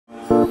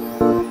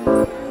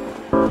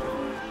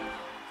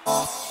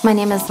My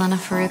name is Lena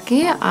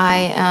Faruqi.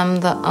 I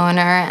am the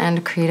owner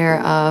and creator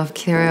of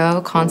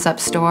Curio concept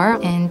store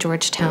in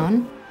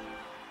Georgetown.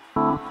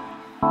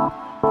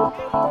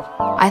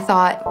 I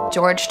thought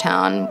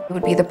Georgetown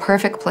would be the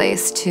perfect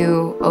place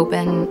to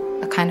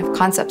open a kind of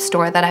concept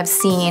store that I've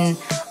seen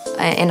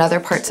in other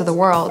parts of the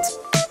world.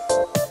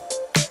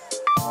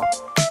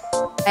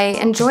 I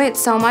enjoy it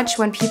so much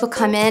when people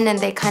come in and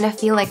they kind of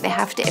feel like they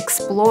have to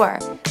explore.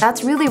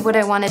 That's really what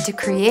I wanted to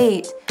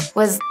create,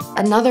 was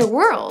another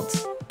world.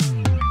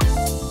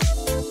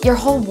 Your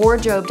whole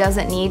wardrobe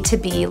doesn't need to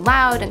be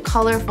loud and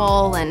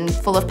colorful and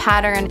full of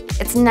pattern.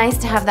 It's nice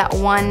to have that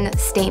one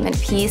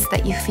statement piece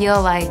that you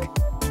feel like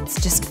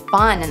it's just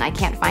fun and I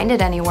can't find it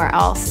anywhere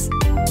else.